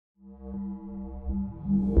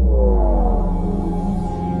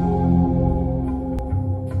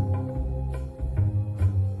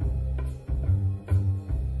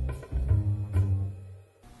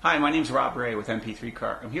Hi, my name is Rob Ray with MP3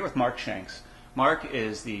 Car. I'm here with Mark Shanks. Mark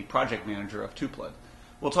is the project manager of Tuplet.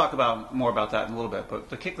 We'll talk more about that in a little bit, but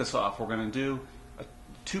to kick this off, we're going to do a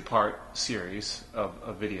two-part series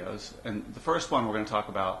of videos. And the first one, we're going to talk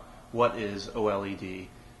about what is OLED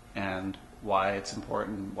and why it's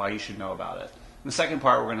important, why you should know about it. In the second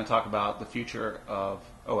part, we're going to talk about the future of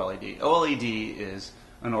OLED. OLED is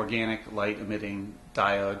an organic light emitting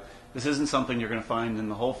diode. This isn't something you're going to find in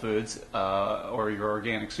the Whole Foods or your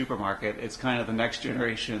organic supermarket. It's kind of the next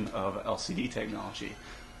generation of LCD technology.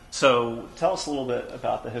 So tell us a little bit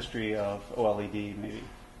about the history of OLED, maybe.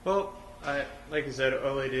 Well, like you said,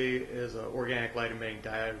 OLED is an organic light emitting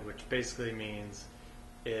diode, which basically means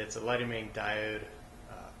it's a light emitting diode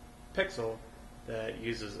pixel that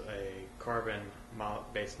uses a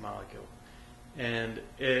carbon-based molecule. And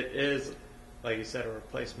it is, like you said, a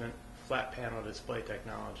replacement flat panel display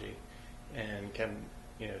technology, and can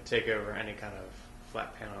take over any kind of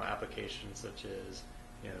flat panel applications, such as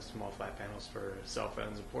small flat panels for cell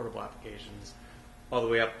phones and portable applications, all the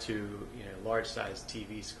way up to large size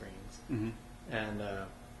TV screens. Mm-hmm. And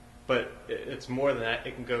but it's more than that.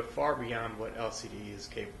 It can go far beyond what LCD is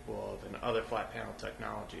capable of and other flat panel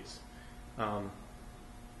technologies.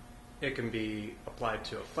 It can be applied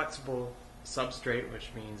to a flexible substrate,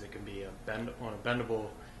 which means it can be on a bendable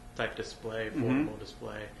type display, foldable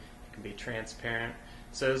display. It can be transparent.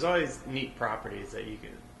 So there's always neat properties that you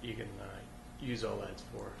can use OLEDs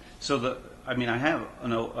for. So I have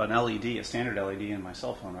an LED, a standard LED in my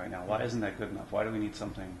cell phone right now. Why isn't that good enough? Why do we need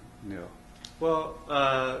something new? Well,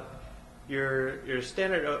 your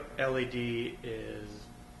standard LED is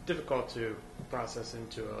difficult to process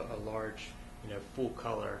into a large, full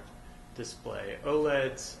color display.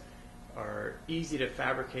 OLEDs are easy to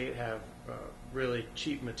fabricate, have really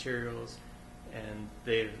cheap materials, and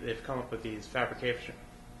they've come up with these fabrication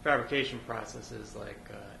processes like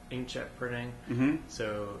inkjet printing. Mm-hmm.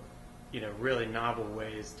 So, really novel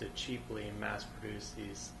ways to cheaply mass produce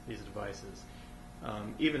these devices.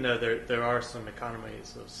 Even though there are some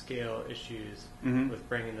economies of scale issues with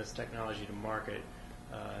bringing this technology to market,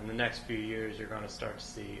 in the next few years you're going to start to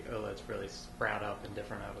see OLEDs really sprout up in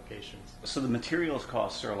different applications. So the materials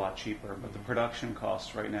costs are a lot cheaper, but the production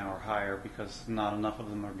costs right now are higher because not enough of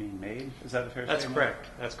them are being made. Is that a fair statement?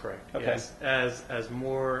 That's correct. Okay. Yes. As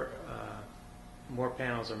more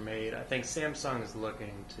panels are made, I think Samsung is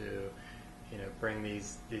looking to bring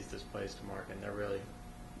these displays to market, and they're really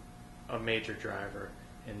a major driver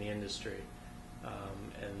in the industry.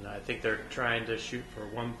 And I think they're trying to shoot for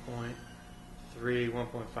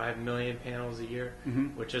 1.5 million panels a year,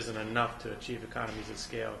 which isn't enough to achieve economies of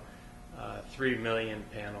scale. 3 million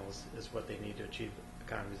panels is what they need to achieve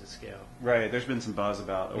economies of scale. Right. There's been some buzz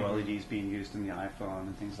about OLEDs being used in the iPhone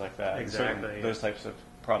and things like that. Exactly. Those types of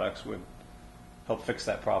products would help fix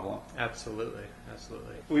that problem. Absolutely.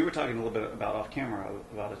 We were talking a little bit about off camera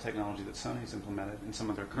about a technology that Sony's implemented in some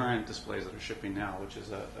of their current displays that are shipping now, which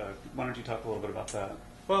is why don't you talk a little bit about that?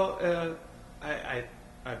 Well,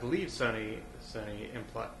 I believe Sony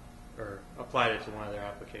applied it to one of their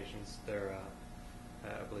applications. I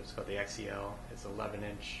believe it's called the XEL. It's an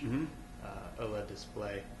 11-inch OLED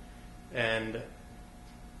display, and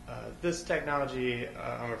this technology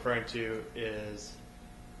I'm referring to is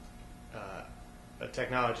a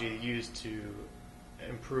technology used to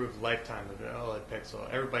improve lifetime of an OLED pixel.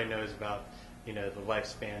 Everybody knows about the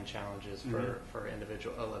lifespan challenges for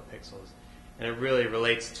individual OLED pixels. And it really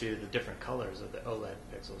relates to the different colors of the OLED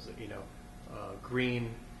pixels.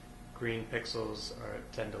 Green pixels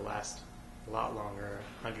tend to last a lot longer,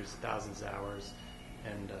 hundreds of thousands of hours,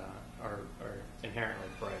 and are inherently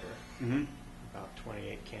brighter, about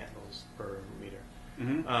 28 candles per meter.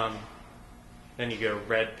 Then you go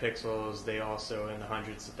red pixels; they also in the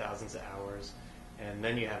hundreds of thousands of hours. And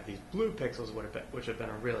then you have these blue pixels, which have been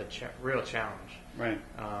a real challenge. Right.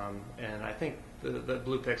 And I think the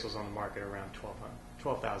blue pixels on the market are around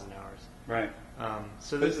 12,000 hours. Right.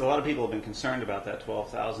 So a lot of people have been concerned about that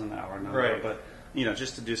 12,000 hour number. Right. But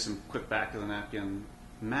just to do some quick back of the napkin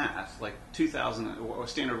math, like 2,000. A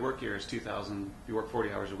standard work year is 2,000. If you work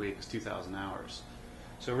 40 hours a week, is 2,000 hours.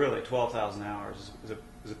 So really, 12,000 hours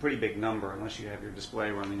is a pretty big number, unless you have your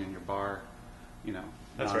display running in your bar,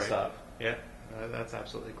 That's nonstop. Right. Yeah. That's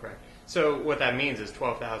absolutely correct. So what that means is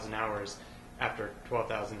 12,000 hours. After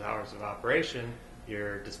 12,000 hours of operation,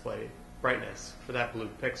 your display brightness for that blue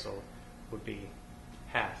pixel would be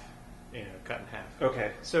half, cut in half.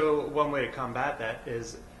 Okay. So one way to combat that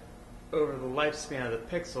is over the lifespan of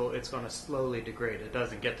the pixel, it's going to slowly degrade. It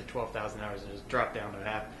doesn't get to 12,000 hours and just drop down to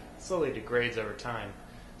half. It slowly degrades over time.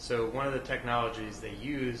 So one of the technologies they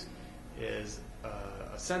use is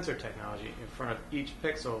a sensor technology in front of each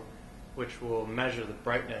pixel, which will measure the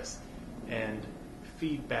brightness and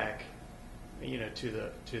feedback,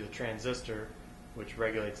 to the transistor, which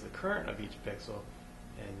regulates the current of each pixel,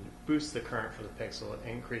 and boosts the current for the pixel,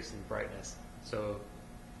 increasing brightness. So,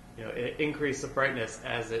 it increases the brightness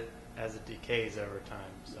as it decays over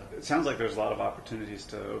time. So it sounds like there's a lot of opportunities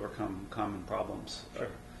to overcome common problems. Sure.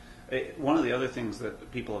 One of the other things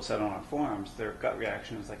that people have said on our forums, their gut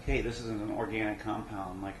reaction is like, hey, this isn't an organic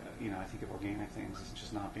compound. Like, I think of organic things as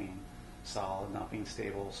just not being solid, not being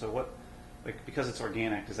stable. So because it's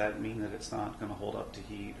organic, does that mean that it's not going to hold up to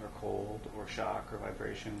heat or cold or shock or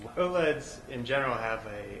vibration? OLEDs in general have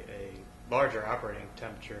a larger operating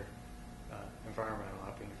temperature, environmental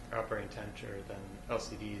operating temperature than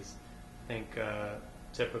LCDs. I think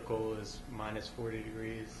typical is minus 40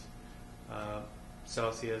 degrees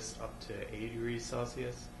Celsius up to 80 degrees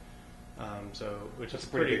Celsius. Which That's is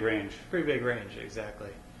a pretty big range. Pretty big range, exactly.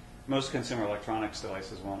 Most consumer electronics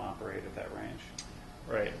devices won't operate at that range.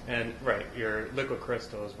 Right, your liquid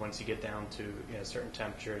crystals, once you get down to a certain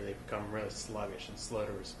temperature, they become really sluggish and slow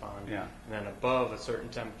to respond. Yeah. And then above a certain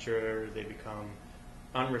temperature, they become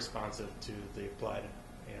unresponsive to the applied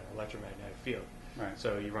electromagnetic field. Right.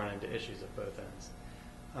 So you run into issues at both ends.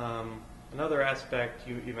 Another aspect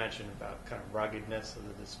you mentioned about kind of ruggedness of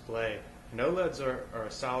the display, and OLEDs are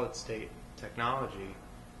a solid state technology,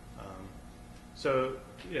 so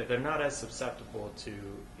they're not as susceptible to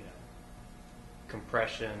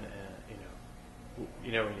compression and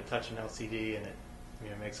when you touch an LCD and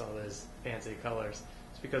it makes all those fancy colors.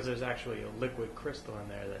 It's because there's actually a liquid crystal in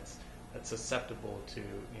there that's susceptible to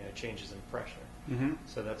changes in pressure. Mm-hmm.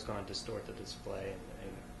 So that's going to distort the display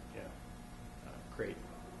and create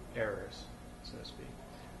errors, so to speak.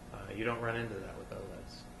 You don't run into that with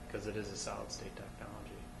OLEDs because it is a solid state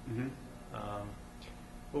technology. Mm-hmm.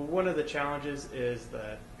 But one of the challenges is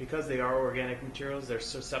that because they are organic materials, they're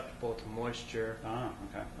susceptible to moisture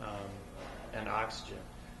and oxygen.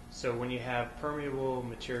 So when you have permeable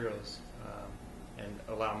materials and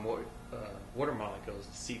allow more water molecules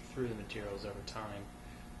to seep through the materials over time,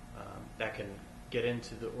 that can get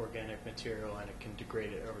into the organic material and it can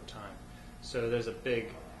degrade it over time. So there's a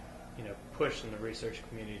big push in the research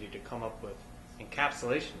community to come up with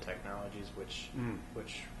encapsulation technologies which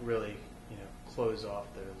really close off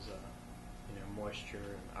those moisture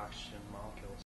and oxygen molecules.